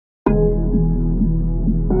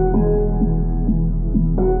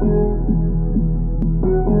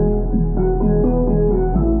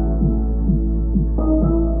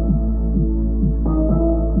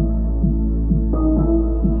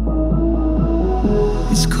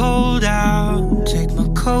It's cold out, take my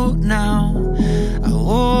coat now. I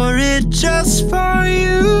wore it just for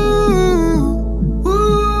you. Ooh,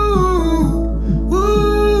 ooh.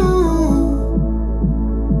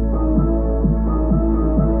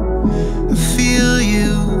 I feel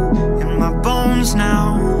you in my bones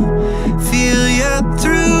now. Feel you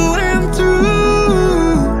through and through.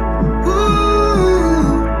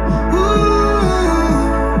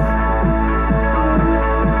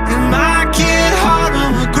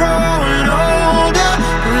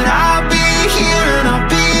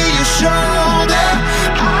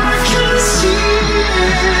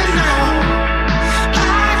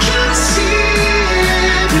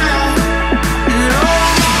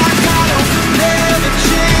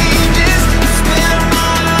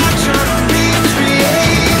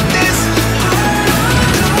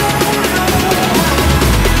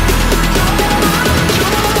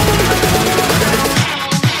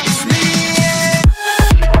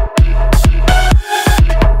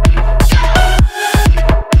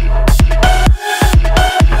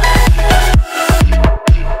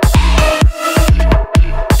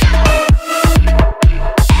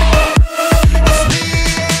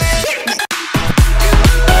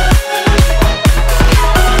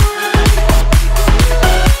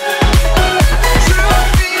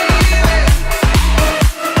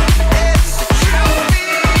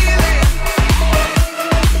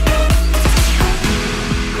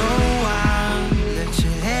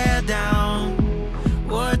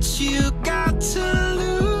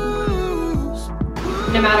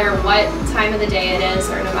 No matter what time of the day it is,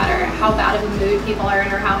 or no matter how bad of a mood people are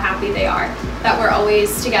in or how happy they are, that we're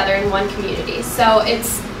always together in one community. So it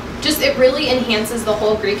really enhances the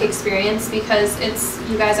whole Greek experience, because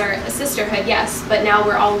you guys are a sisterhood, yes, but now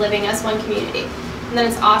we're all living as one community. And then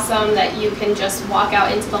it's awesome that you can just walk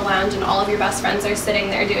out into the lounge and all of your best friends are sitting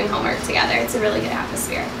there doing homework together. It's a really good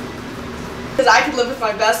atmosphere. Because I could live with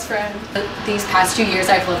my best friend. These past 2 years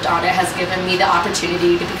I've lived on it has given me the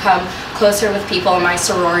opportunity to become closer with people in my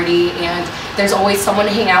sorority, and there's always someone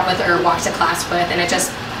to hang out with or walk to class with, and it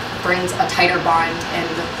just brings a tighter bond in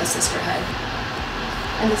the sisterhood.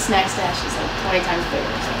 And the snack stash is like 20 times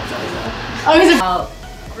bigger, so it's always a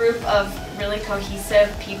group of really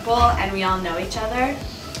cohesive people, and we all know each other.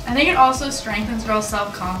 I think it also strengthens girls'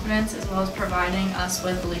 self-confidence, as well as providing us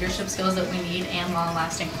with the leadership skills that we need and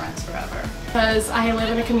long-lasting friends forever. Because I live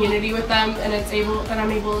in a community with them, and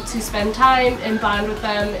I'm able to spend time and bond with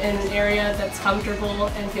them in an area that's comfortable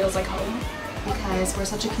and feels like home. Because we're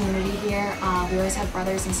such a community here, we always have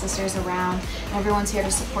brothers and sisters around, and everyone's here to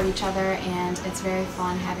support each other, and it's very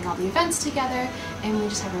fun having all the events together, and we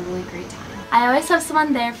just have a really great time. I always have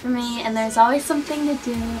someone there for me, and there's always something to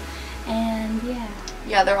do, and yeah.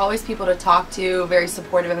 Yeah, there are always people to talk to, very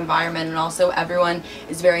supportive environment, and also everyone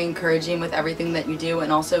is very encouraging with everything that you do,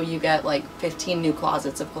 and also you get like 15 new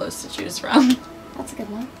closets of clothes to choose from. That's a good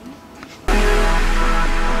one.